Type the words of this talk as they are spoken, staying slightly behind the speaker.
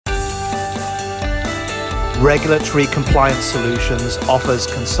Regulatory Compliance Solutions offers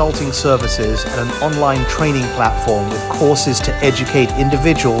consulting services and an online training platform with courses to educate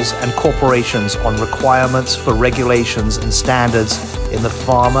individuals and corporations on requirements for regulations and standards in the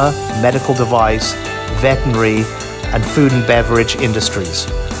pharma, medical device, veterinary, and food and beverage industries.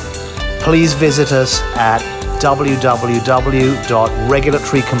 Please visit us at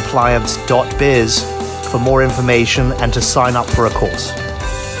www.regulatorycompliance.biz for more information and to sign up for a course.